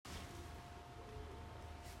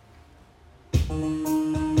Welcome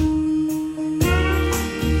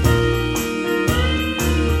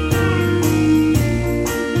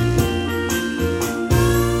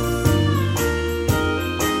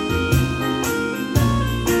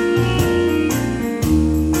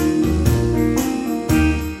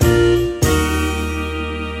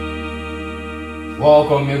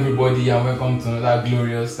everybody and welcome to another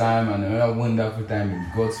glorious time and another wonderful time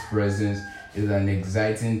in God's presence. It's an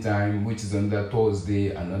exciting time, which is another Thursday,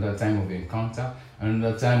 another time of encounter,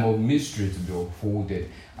 another time of mystery to be unfolded.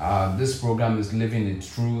 This program is Living a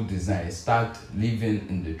True Design. Start living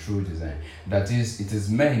in the true design. That is, it is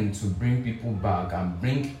meant to bring people back and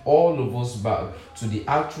bring all of us back to the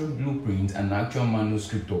actual blueprint and actual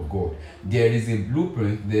manuscript of God. There is a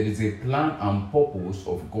blueprint, there is a plan and purpose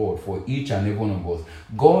of God for each and every one of us.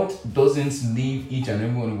 God doesn't leave each and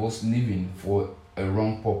every one of us living for a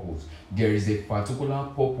wrong purpose. There is a particular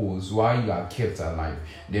purpose why you are kept alive.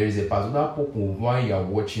 There is a particular purpose why you are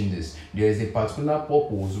watching this. There is a particular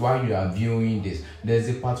purpose why you are viewing this. There is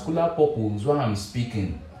a particular purpose why I'm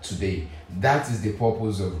speaking today. That is the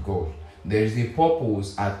purpose of God. There is a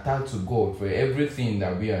purpose attached to God for everything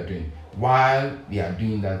that we are doing. While we are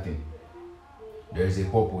doing that thing, there is a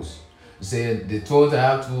purpose. Say the thought I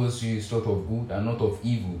have towards you is thought of good and not of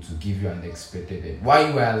evil, to give you an expected end. Why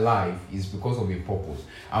you are alive is because of a purpose,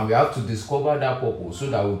 and we have to discover that purpose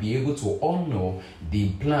so that we'll be able to honor the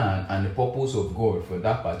plan and the purpose of God for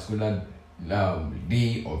that particular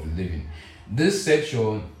day of living. This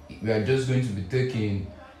section, we are just going to be taking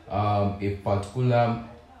a particular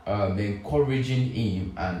encouraging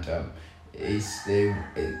hymn and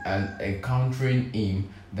an encountering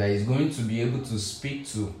hymn that is going to be able to speak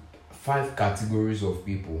to 5 categories of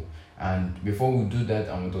people. And before we do that,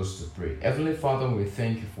 I want us to pray. Heavenly Father, we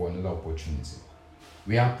thank you for another opportunity.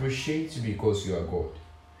 We appreciate you because you are God.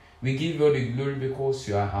 We give you all the glory because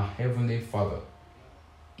you are our Heavenly Father.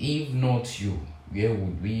 If not you, where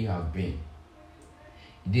would we have been?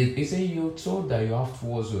 They say you thought that you have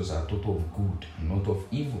towards us a thought of good and not of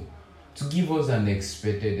evil, to give us an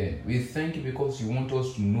expected end. We thank you because you want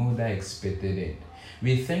us to know that expected end.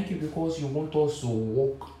 We thank you because you want us to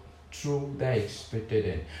walk through that expected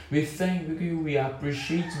end. We thank you, we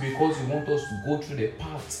appreciate you because you want us to go through the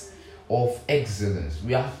path of excellence.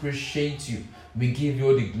 We appreciate you. We give you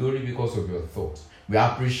all the glory because of your thoughts. We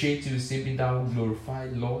appreciate you, say be thou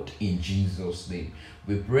glorified, Lord, in Jesus' name.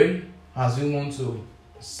 We pray as we want to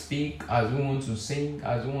speak, as we want to sing,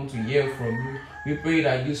 as we want to hear from you. We pray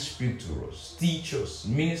that you speak to us, teach us,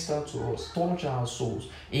 minister to us, touch our souls,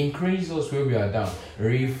 increase us where we are down,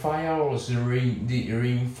 refire us,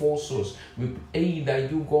 reinforce us. We pray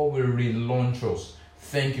that you, God, will relaunch us.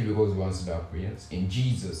 Thank you because you answered our prayers. In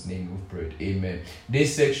Jesus' name we've prayed. Amen.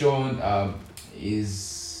 This section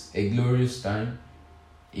is a glorious time.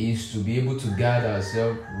 Is to be able to guide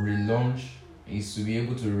ourselves, relaunch, is to be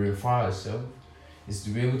able to refire ourselves, is to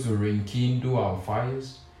be able to rekindle our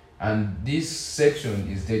fires. And this section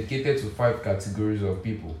is dedicated to 5 categories of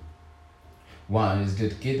people. 1 is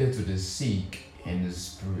dedicated to the sick in the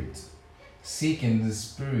spirit. Sick in the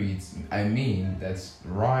spirit, I mean that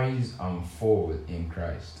rise and fall in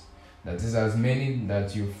Christ. That is, as many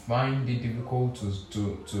that you find it difficult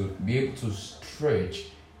to be able to stretch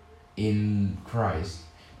in Christ.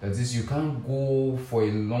 That is, you can't go for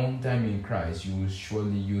a long time in Christ. You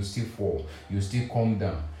still fall. You still come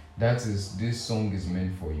down. That is, this song is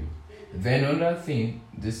meant for you. Then another thing,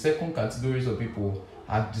 the second categories of people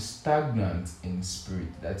are the stagnant in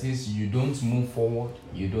spirit. That is, you don't move forward,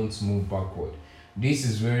 you don't move backward. This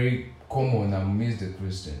is very common amidst the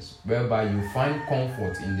Christians, whereby you find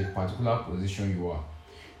comfort in the particular position you are.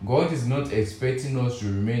 God is not expecting us to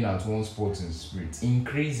remain at one spot in spirit.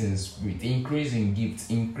 Increase in spirit, increase in gifts,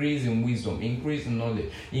 increase in wisdom, increase in knowledge,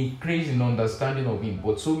 increase in understanding of Him.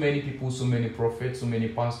 But so many people, so many prophets, so many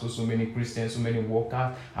pastors, so many Christians, so many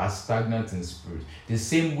workers are stagnant in spirit. The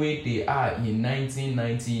same way they are in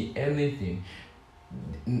 1990, anything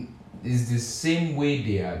is the same way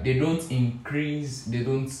they are. They don't increase. They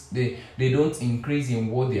don't increase in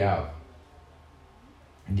what they have.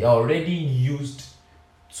 They are already used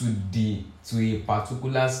to a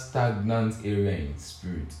particular stagnant area in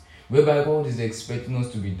spirit, whereby God is expecting us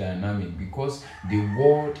to be dynamic, because the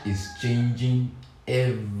world is changing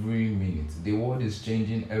every minute. The world is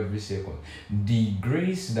changing every second. The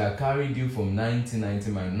grace that carried you from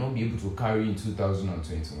 1990 might not be able to carry in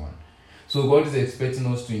 2021. So God is expecting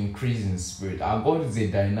us to increase in spirit. Our God is a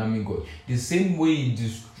dynamic God. The same way He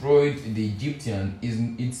destroyed the Egyptian,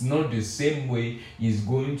 it's not the same way He's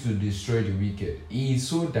going to destroy the wicked. He is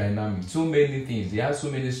so dynamic, so many things. He has so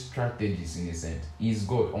many strategies in His hand. He is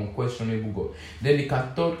God, unquestionable God. Then the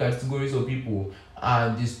third categories of people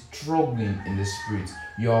are just struggling in the spirit.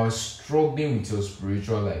 You are struggling with your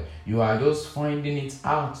spiritual life. You are just finding it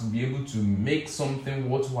hard to be able to make something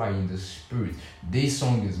worthwhile in the spirit. This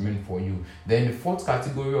song is meant for you. Then the fourth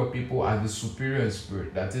category of people are the superior in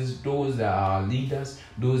spirit. That is those that are leaders,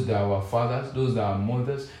 those that are our fathers, those that are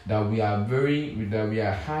mothers, that we are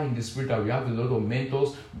high in the spirit, that we have a lot of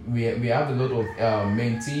mentors, we have a lot of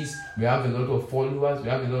mentees, we have a lot of followers, we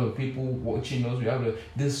have a lot of people watching us.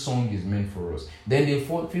 This song is meant for us. Then the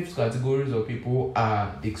fifth categories of people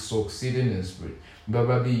are the succeeding in spirit.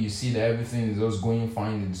 Probably you see that everything is just going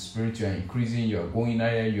fine in the spirit, you are increasing, you are going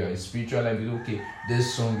higher, you are spiritual life. Okay,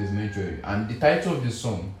 this song is meant for you. And the title of the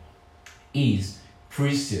song is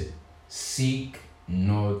Christian, Seek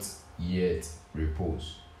Not Yet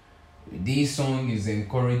Repose. This song is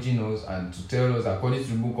encouraging us and to tell us, according to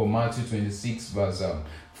the book of Matthew 26 verse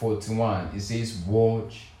 41, it says,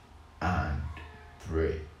 watch and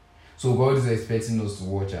pray. So God is expecting us to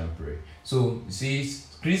watch and pray. So it says,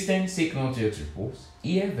 Christians, seek not yet repose.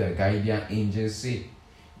 Hear the guardian angels say,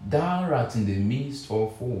 thou art in the midst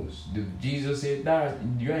of foes. Jesus said, that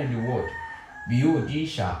you are in the world. Behold, ye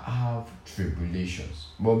shall have tribulations.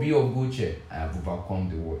 But be of good cheer, I have overcome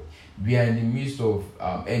the world. We are in the midst of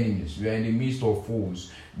enemies. We are in the midst of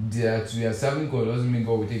foes. That we are serving God doesn't mean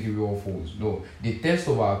God will take away all foes. No. The test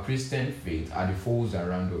of our Christian faith are the foes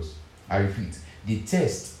around us. I repeat, the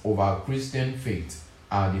test of our Christian faith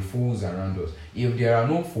are the foes around us. If there are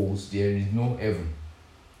no foes, there is no heaven.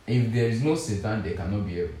 If there is no Satan, there cannot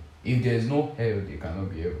be heaven. If there is no hell, there cannot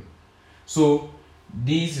be heaven. So,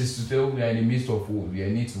 this is to tell we are in the midst of foes. We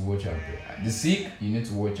need to watch and pray. The sick, you need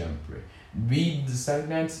to watch and pray. Be the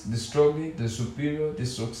stagnant, the struggling, the superior, the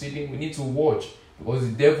succeeding. We need to watch because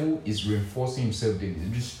the devil is reinforcing himself daily.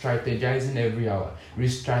 He's strategizing every hour,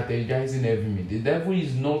 re-strategizing every minute. The devil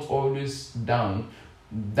is not always down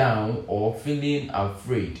or feeling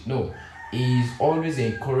afraid. No, he is always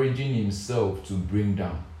encouraging himself to bring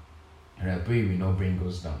down. And I pray he will not bring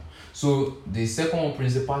us down. So the second one,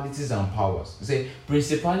 principalities and powers. Say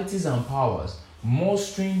principalities and powers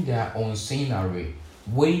mustering their unseen array,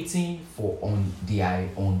 waiting for their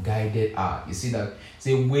unguided hour. You see that?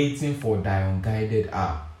 Say waiting for thy unguided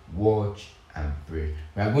hour. Watch and pray.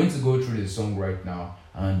 We are going to go through the song right now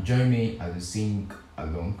and join me as we sing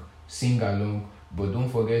along. Sing along. But don't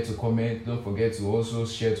forget to comment. Don't forget to also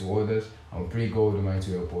share to others. And pray God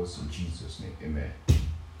Almighty help us in Jesus' name. Amen.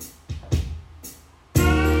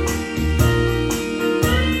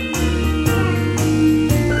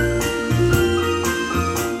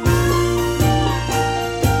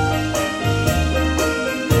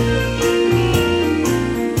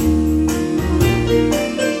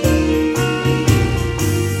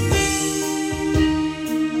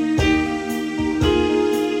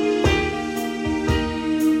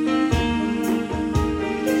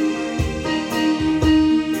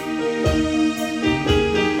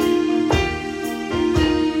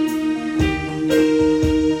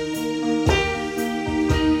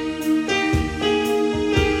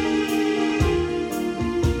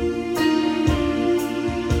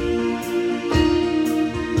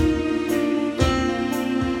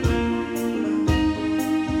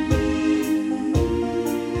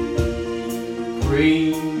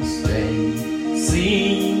 Christian,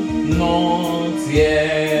 seek not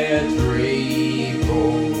yet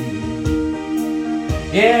repose.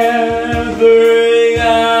 Every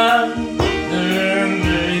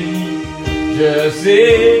day, just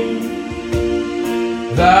sing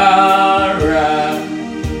thou art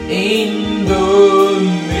in the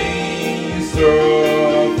midst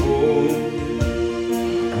of foes.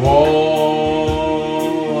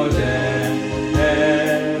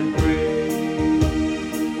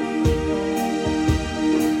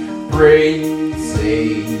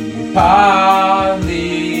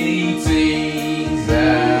 Principalities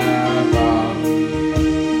abound,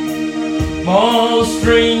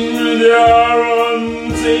 mustering their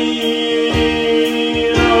unseen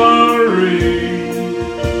array,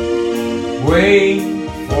 wait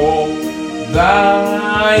for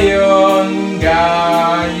thy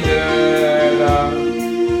unguided eye.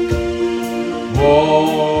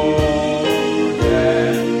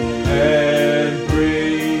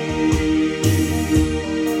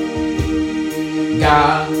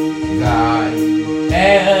 God, thy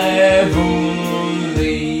heavenly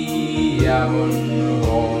heaven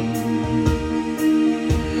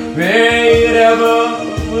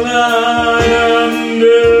heaven and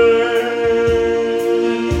earth,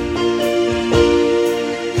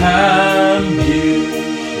 and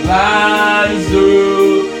beauty lies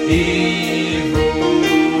through evermore.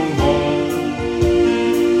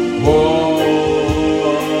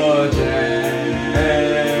 Watch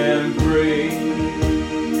and pray.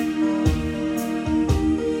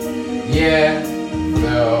 Yeah,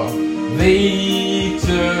 the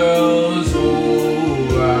victors who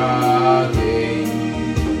are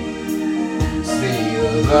gained,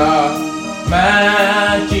 still the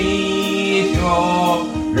magic of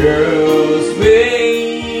yours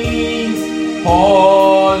wings,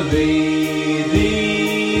 always the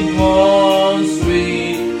one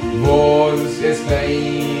sweet voice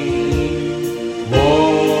exclaim,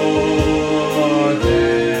 watch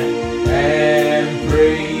and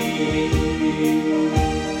pray.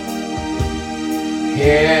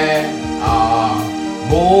 Here are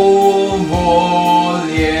above all,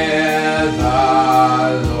 yeah, the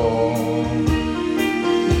Lord,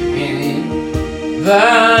 in the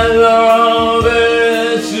love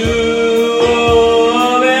is to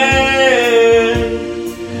obey.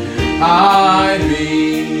 I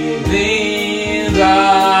believe in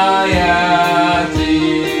thy act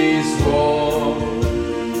is for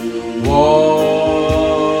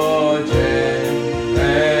watch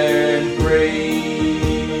and pray.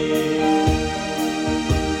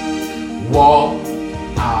 Walk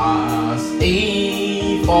as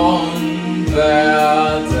if on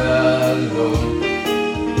that alone,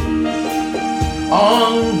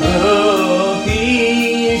 on the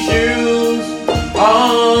issues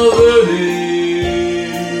of the day.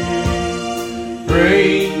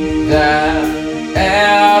 Pray that I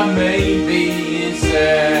may be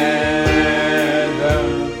sad.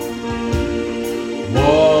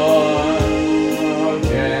 Watch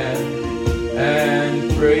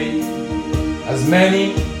and pray. As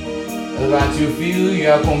many that you feel you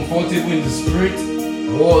are comfortable in the spirit,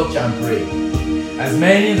 watch and pray. As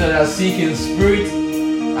many that are sick in spirit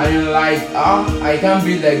and you're like, I can't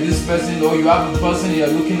be like this person, or you have a person you're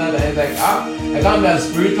looking at and it's like, I can't be as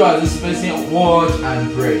spiritual as this person, watch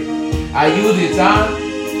and pray. Are you the time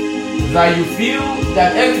that you feel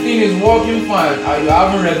that everything is working fine? Are you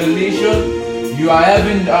having revelation? You are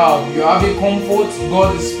having comfort,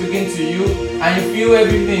 God is speaking to you, and you feel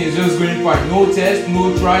everything is just going fine. No test,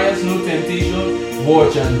 no trials, no temptation.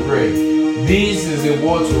 Watch and pray. This is a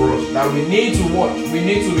word to us that we need to watch, we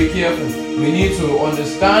need to be careful, we need to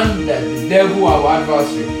understand that the devil, our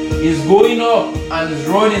adversary, is going up and is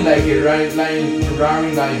running like a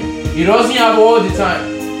roaring lion. He doesn't have all the time,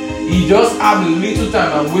 he just have a little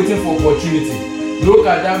time and waiting for opportunity. Look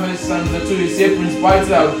at that verse, Psalm 2, it says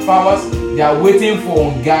principalities and powers, they are waiting for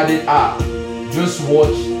unguarded hour. Just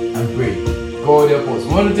watch and pray. God help us.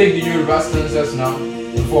 We want to take the Yoruba stanzas now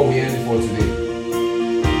before we end it for today.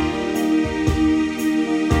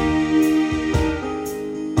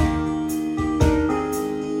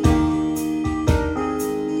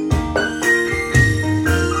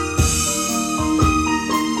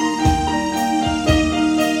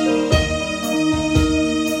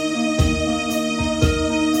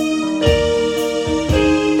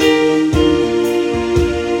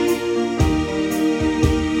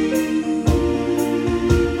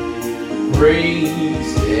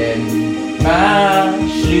 Praise and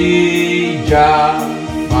Mashi Jafara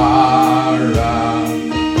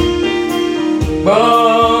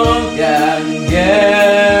Bogan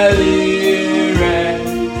Gelire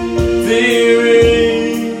Tiri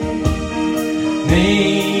Ni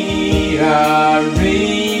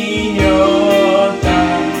Arinyota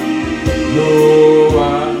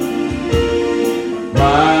Loa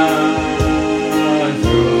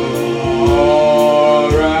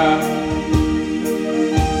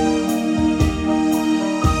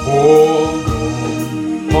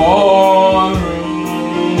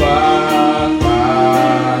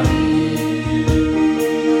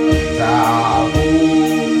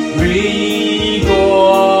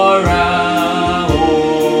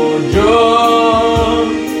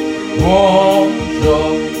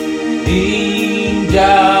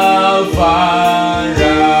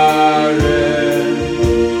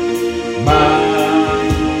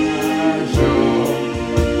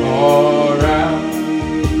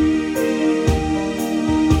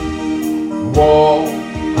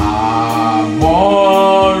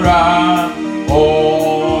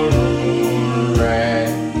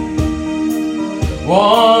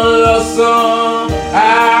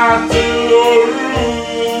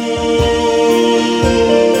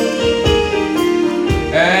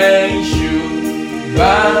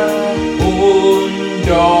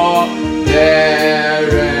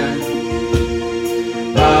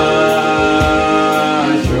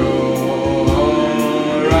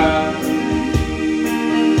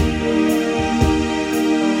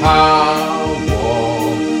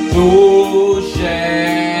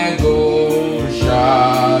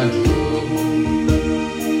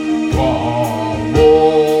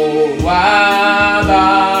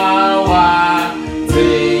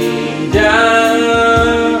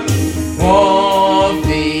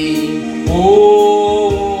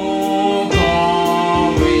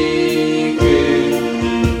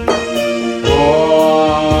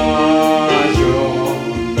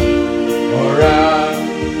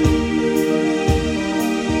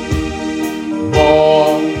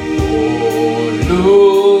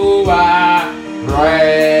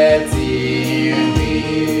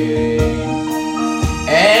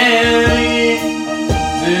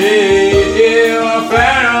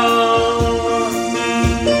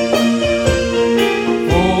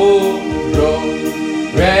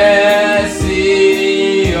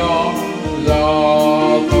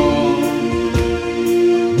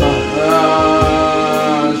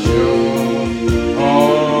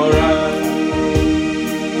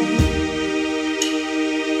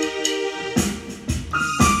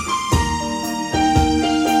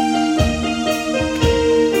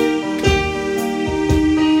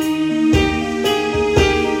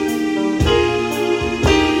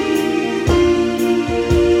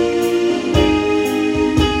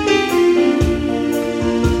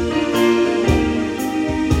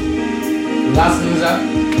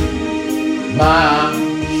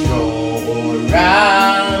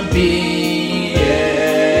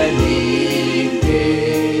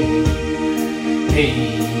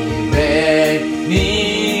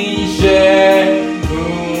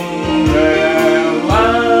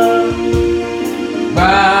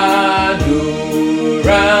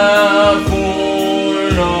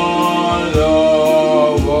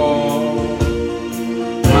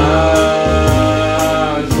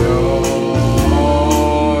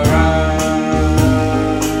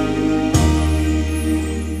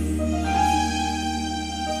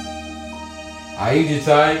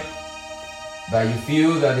time that you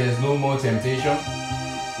feel that there's no more temptation,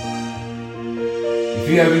 you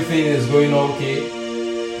feel everything is going okay,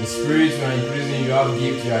 the spirits you are increasing, you have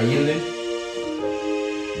gifts, you are healing,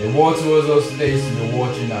 the word towards us today is to be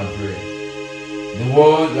watching and pray. The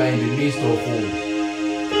word you are in the midst of holes.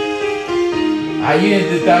 Are you in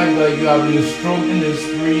the time that you have been struggling in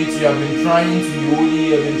spirit, you have been trying to be holy,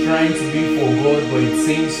 you have been trying to be for God, but it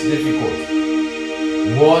seems difficult?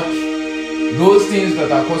 Watch those things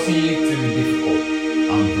that are causing you to be difficult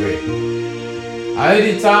and pray. Are you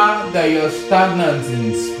the time that you are stagnant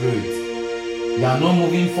in spirit? You are not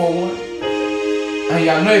moving forward, and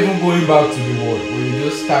you are not even going back to the word, but you're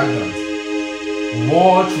just stagnant.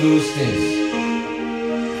 Watch those things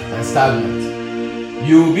and stagnant.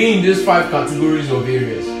 You will be in these 5 categories of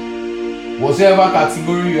areas. Whatever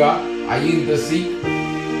category you are you in the sick?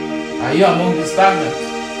 Are you among the stagnant?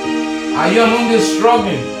 Are you among the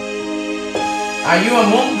struggling? Are you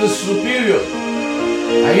among the superior?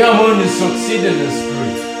 Are you among the succeeding in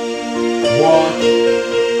spirit? Watch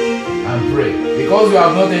and pray, because you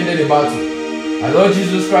have not ended the battle. Our Lord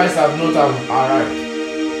Jesus Christ have not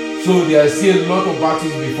arrived. So there are still a lot of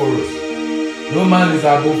battles before us. No man is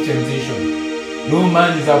above temptation. No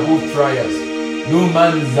man is above trials. No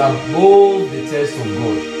man is above the test of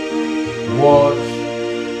God. Watch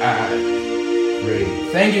and pray.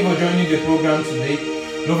 Thank you for joining the program today.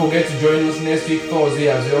 Don't forget to join us next week, Thursday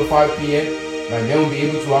as well, 5 p.m. And then we'll be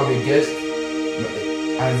able to have a guest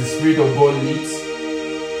as the Spirit of God leads.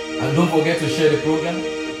 And don't forget to share the program.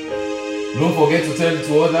 Don't forget to tell it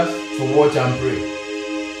to others to watch and pray.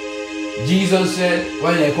 Jesus said,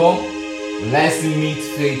 when I come, will I still meet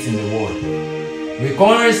faith in the world? The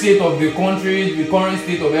current state of the country, the current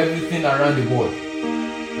state of everything around the world,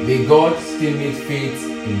 may God still meet faith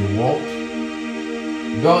in the world?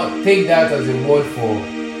 God, take that as a word for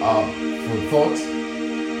thought.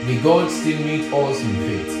 May God still meet us in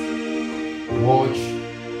faith. Watch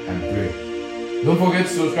and pray. Don't forget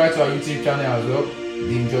to subscribe to our YouTube channel as well,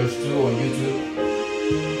 Dean George 2 on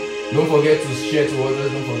YouTube. Don't forget to share to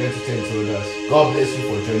others. Don't forget to tell to others. God bless you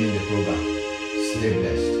for joining the program. Stay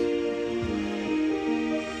blessed.